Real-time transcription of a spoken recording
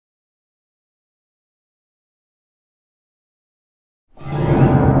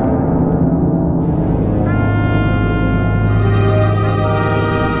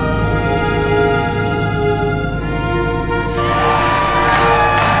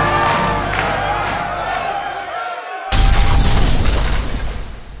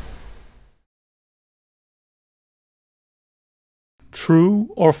True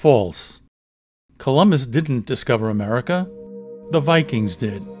or false? Columbus didn't discover America. The Vikings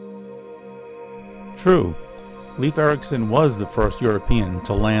did. True. Leif Erikson was the first European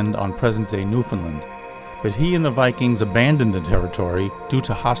to land on present-day Newfoundland, but he and the Vikings abandoned the territory due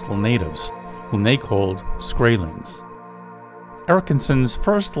to hostile natives, whom they called Skraelings. Erikson's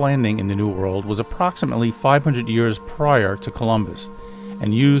first landing in the New World was approximately 500 years prior to Columbus,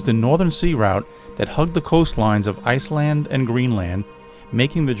 and used the northern sea route that hugged the coastlines of Iceland and Greenland,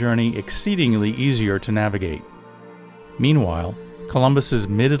 making the journey exceedingly easier to navigate. Meanwhile, Columbus's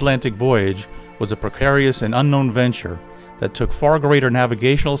mid-Atlantic voyage was a precarious and unknown venture that took far greater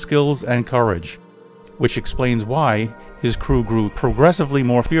navigational skills and courage, which explains why his crew grew progressively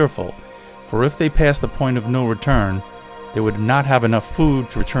more fearful, for if they passed the point of no return, they would not have enough food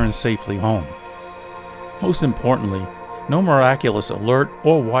to return safely home. Most importantly, no miraculous alert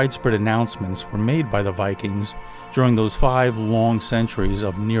or widespread announcements were made by the Vikings during those 5 long centuries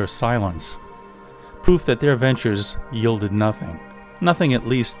of near silence, proof that their ventures yielded nothing. Nothing at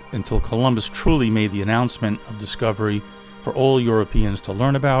least until Columbus truly made the announcement of discovery for all Europeans to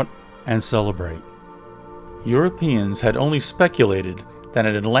learn about and celebrate. Europeans had only speculated that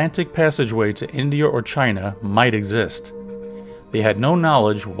an Atlantic passageway to India or China might exist. They had no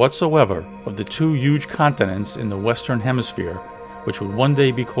knowledge whatsoever of the 2 huge continents in the Western Hemisphere, which would one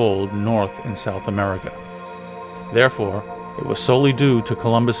day be called North and South America. Therefore, it was solely due to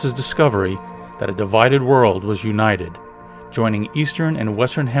Columbus's discovery that a divided world was united, joining Eastern and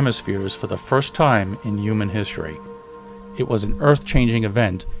Western Hemispheres for the first time in human history. It was an earth-changing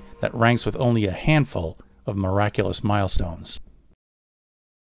event that ranks with only a handful of miraculous milestones.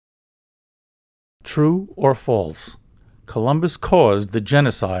 True or false? Columbus caused the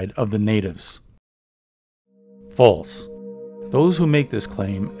genocide of the natives. False. Those who make this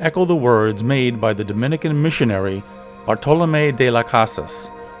claim echo the words made by the Dominican missionary Bartolomé de las Casas,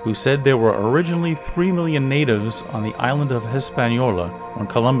 who said there were originally 3 million natives on the island of Hispaniola when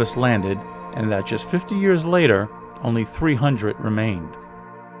Columbus landed, and that just 50 years later, only 300 remained.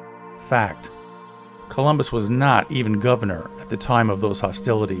 Fact. Columbus was not even governor at the time of those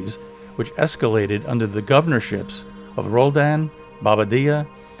hostilities, which escalated under the governorships of Roldan, Bobadilla,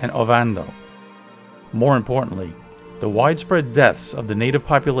 and Ovando. More importantly, the widespread deaths of the native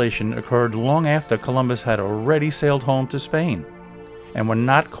population occurred long after Columbus had already sailed home to Spain, and were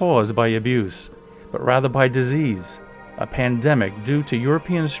not caused by abuse, but rather by disease, a pandemic due to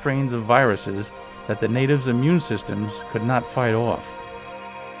European strains of viruses that the natives' immune systems could not fight off.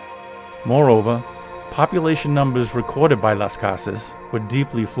 Moreover, population numbers recorded by Las Casas were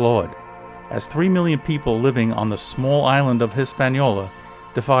deeply flawed, as 3 million people living on the small island of Hispaniola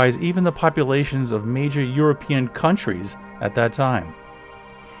defies even the populations of major European countries at that time.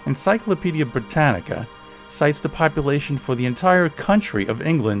 Encyclopedia Britannica cites the population for the entire country of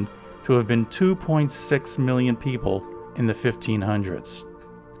England to have been 2.6 million people in the 1500s.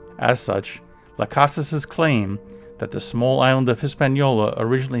 As such, Las Casas' claim that the small island of Hispaniola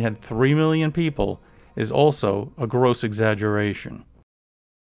originally had 3 million people is also a gross exaggeration.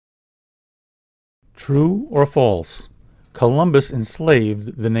 True or false? Columbus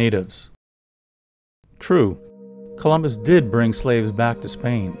enslaved the natives. True. Columbus did bring slaves back to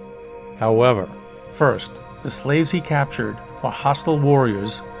Spain. However, first, the slaves he captured were hostile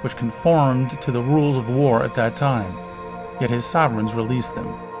warriors which conformed to the rules of war at that time, yet his sovereigns released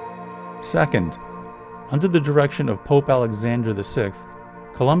them. Second, under the direction of Pope Alexander VI,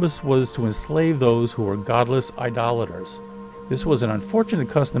 Columbus was to enslave those who were godless idolaters. This was an unfortunate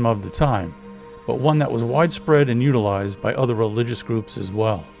custom of the time, but one that was widespread and utilized by other religious groups as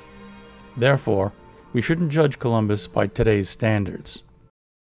well. Therefore, we shouldn't judge Columbus by today's standards.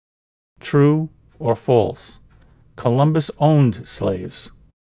 True or false? Columbus owned slaves.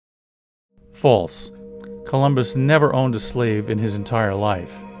 False. Columbus never owned a slave in his entire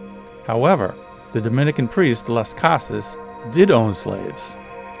life. However, the Dominican priest Las Casas did own slaves.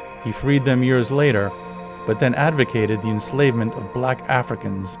 He freed them years later, but then advocated the enslavement of black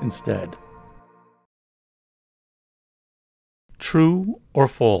Africans instead. True or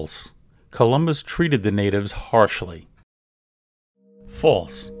false? Columbus treated the natives harshly.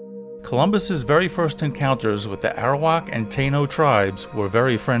 False. Columbus's very first encounters with the Arawak and Taino tribes were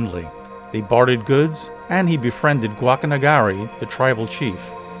very friendly. They bartered goods, and he befriended Guacanagari, the tribal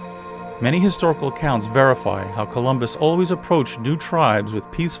chief. Many historical accounts verify how Columbus always approached new tribes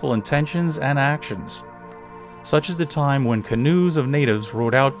with peaceful intentions and actions. Such is the time when canoes of natives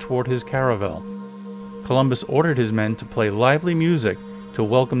rowed out toward his caravel. Columbus ordered his men to play lively music to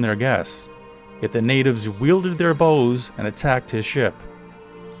welcome their guests, yet the natives wielded their bows and attacked his ship.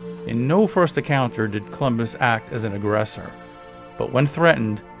 In no first encounter did Columbus act as an aggressor, but when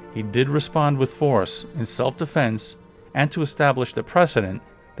threatened, he did respond with force in self-defense and to establish the precedent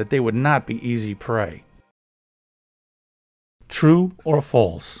that they would not be easy prey. True or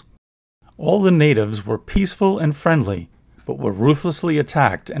false? All the natives were peaceful and friendly, but were ruthlessly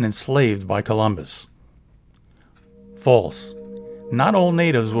attacked and enslaved by Columbus. False. Not all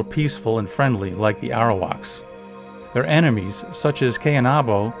natives were peaceful and friendly like the Arawaks. Their enemies, such as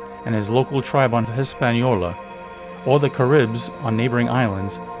Cayanabo and his local tribe on Hispaniola, or the Caribs on neighboring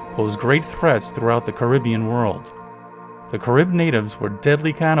islands, posed great threats throughout the Caribbean world. The Carib natives were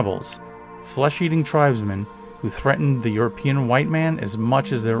deadly cannibals, flesh-eating tribesmen who threatened the European white man as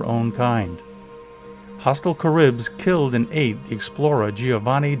much as their own kind. Hostile Caribs killed and ate the explorer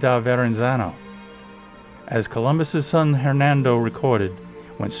Giovanni da Verrazano. As Columbus's son Hernando recorded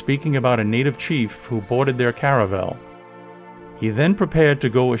when speaking about a native chief who boarded their caravel, he then prepared to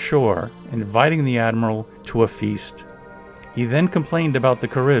go ashore, inviting the admiral to a feast. He then complained about the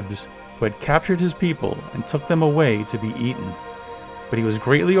Caribs, who had captured his people and took them away to be eaten. But he was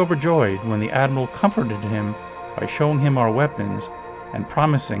greatly overjoyed when the admiral comforted him by showing him our weapons and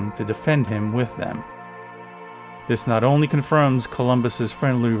promising to defend him with them. This not only confirms Columbus's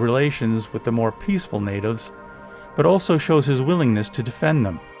friendly relations with the more peaceful natives, but also shows his willingness to defend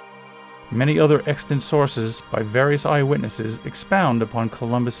them. Many other extant sources by various eyewitnesses expound upon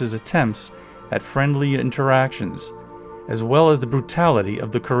Columbus's attempts at friendly interactions, as well as the brutality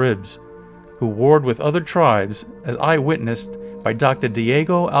of the Caribs, who warred with other tribes, as eyewitnessed by Dr.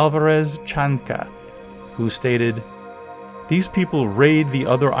 Diego Alvarez Chanca, who stated, "These people raid the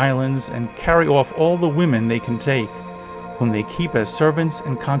other islands and carry off all the women they can take, whom they keep as servants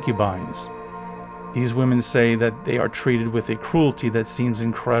and concubines. These women say that they are treated with a cruelty that seems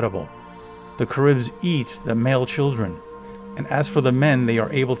incredible. The Caribs eat the male children, and as for the men they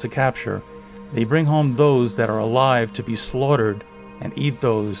are able to capture, they bring home those that are alive to be slaughtered and eat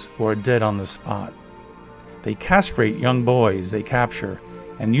those who are dead on the spot. They castrate young boys they capture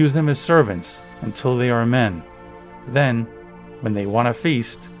and use them as servants until they are men. Then, when they want a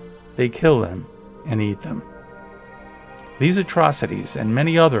feast, they kill them and eat them." These atrocities and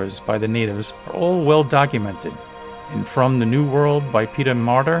many others by the natives are all well documented in From the New World by Peter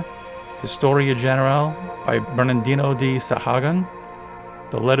Martyr, Historia General by Bernardino de Sahagan,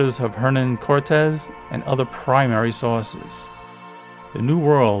 the letters of Hernan Cortes, and other primary sources. The New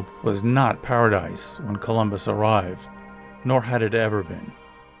World was not paradise when Columbus arrived, nor had it ever been.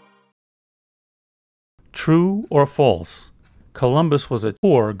 True or false? Columbus was a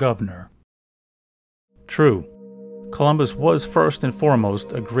poor governor. True. Columbus was first and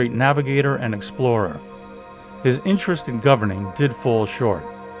foremost a great navigator and explorer. His interest in governing did fall short.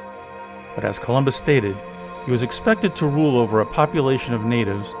 But as Columbus stated, he was expected to rule over a population of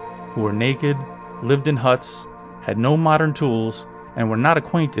natives who were naked, lived in huts, had no modern tools, and were not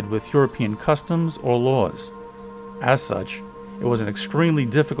acquainted with European customs or laws. As such, it was an extremely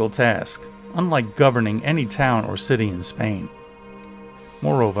difficult task, unlike governing any town or city in Spain.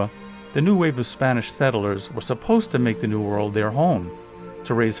 Moreover, the new wave of Spanish settlers were supposed to make the New World their home,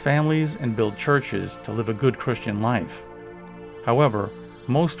 to raise families and build churches to live a good Christian life. However,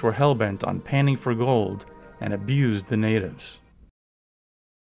 most were hell-bent on panning for gold and abused the natives.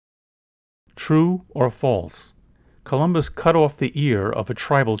 True or false? Columbus cut off the ear of a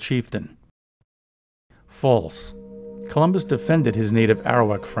tribal chieftain. False. Columbus defended his native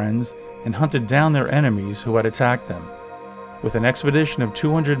Arawak friends and hunted down their enemies who had attacked them. With an expedition of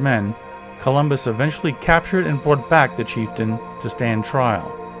 200 men, Columbus eventually captured and brought back the chieftain to stand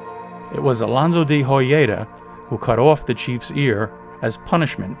trial. It was Alonso de Ojeda who cut off the chief's ear as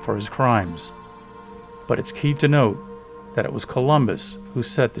punishment for his crimes. But it's key to note that it was Columbus who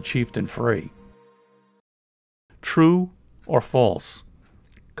set the chieftain free. True or false?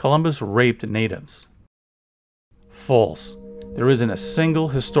 Columbus raped natives. False. There isn't a single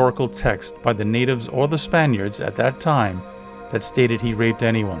historical text by the natives or the Spaniards at that time that stated he raped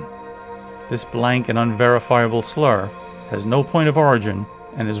anyone. This blank and unverifiable slur has no point of origin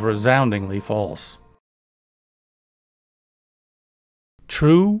and is resoundingly false.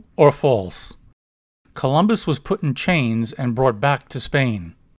 True or false? Columbus was put in chains and brought back to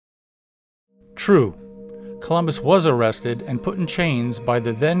Spain. True. Columbus was arrested and put in chains by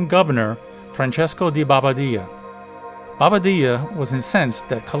the then governor Francesco de Bobadilla. Bobadilla was incensed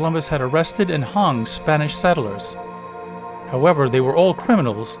that Columbus had arrested and hung Spanish settlers. However, they were all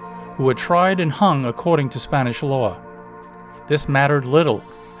criminals who were tried and hung according to Spanish law. This mattered little,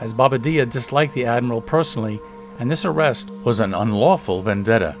 as Bobadilla disliked the admiral personally, and this arrest was an unlawful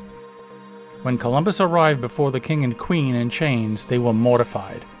vendetta. When Columbus arrived before the king and queen in chains, they were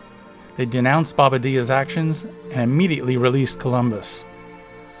mortified. They denounced Bobadilla's actions and immediately released Columbus.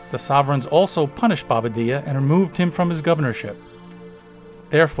 The sovereigns also punished Bobadilla and removed him from his governorship.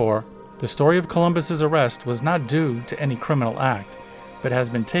 Therefore, the story of Columbus's arrest was not due to any criminal act, but has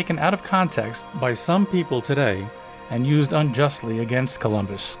been taken out of context by some people today and used unjustly against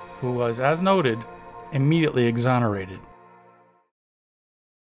Columbus, who was, as noted, immediately exonerated.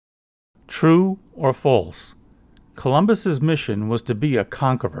 True or false? Columbus's mission was to be a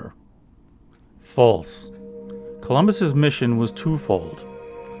conqueror. False. Columbus's mission was twofold.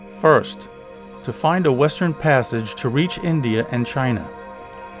 First, to find a western passage to reach India and China.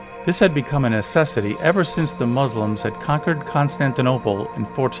 This had become a necessity ever since the Muslims had conquered Constantinople in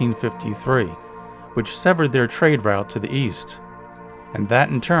 1453, which severed their trade route to the east, and that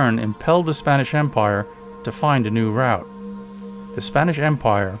in turn impelled the Spanish Empire to find a new route. The Spanish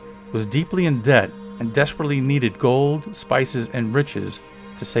Empire was deeply in debt and desperately needed gold, spices, and riches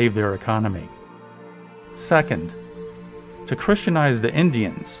to save their economy. Second, to Christianize the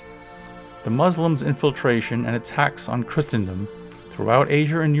Indians. The Muslims' infiltration and attacks on Christendom throughout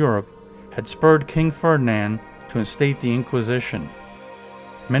Asia and Europe had spurred King Ferdinand to instate the Inquisition.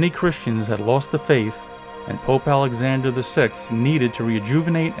 Many Christians had lost the faith, and Pope Alexander VI needed to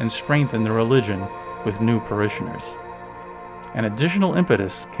rejuvenate and strengthen the religion with new parishioners. An additional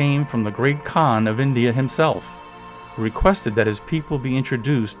impetus came from the great Khan of India himself, who requested that his people be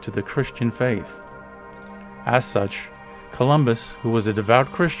introduced to the Christian faith. As such, Columbus, who was a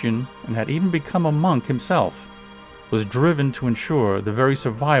devout Christian and had even become a monk himself, was driven to ensure the very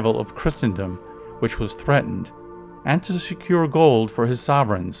survival of Christendom, which was threatened, and to secure gold for his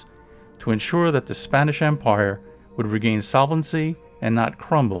sovereigns, to ensure that the Spanish Empire would regain solvency and not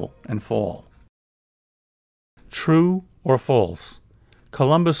crumble and fall. True or false?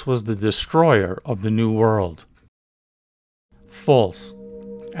 Columbus was the destroyer of the New World. False.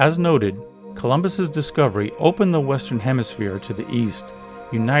 As noted, Columbus's discovery opened the Western Hemisphere to the east,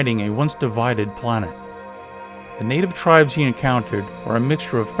 uniting a once divided planet. The native tribes he encountered were a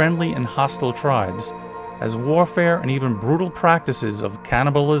mixture of friendly and hostile tribes, as warfare and even brutal practices of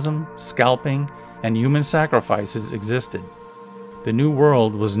cannibalism, scalping, and human sacrifices existed. The New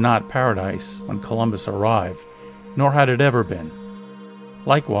World was not paradise when Columbus arrived, nor had it ever been.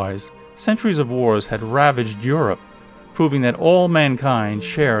 Likewise, centuries of wars had ravaged Europe, proving that all mankind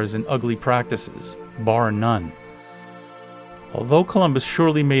shares in ugly practices, bar none. Although Columbus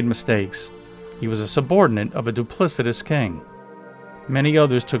surely made mistakes, he was a subordinate of a duplicitous king. Many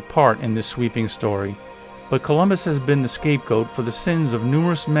others took part in this sweeping story, but Columbus has been the scapegoat for the sins of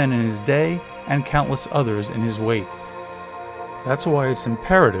numerous men in his day and countless others in his wake. That's why it's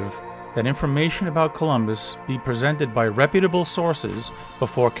imperative that information about Columbus be presented by reputable sources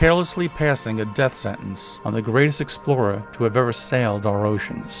before carelessly passing a death sentence on the greatest explorer to have ever sailed our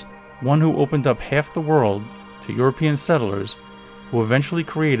oceans, one who opened up half the world to European settlers who eventually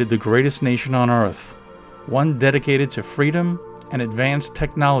created the greatest nation on earth, one dedicated to freedom and advanced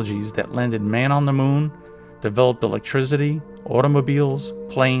technologies that landed man on the moon, developed electricity, automobiles,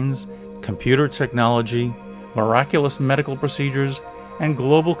 planes, computer technology, miraculous medical procedures, and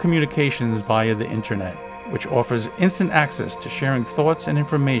global communications via the internet, which offers instant access to sharing thoughts and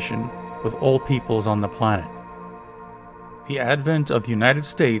information with all peoples on the planet. The advent of the United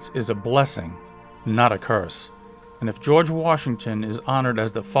States is a blessing, not a curse. And if George Washington is honored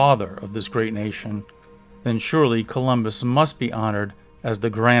as the father of this great nation, then surely Columbus must be honored as the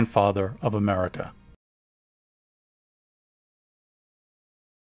grandfather of America.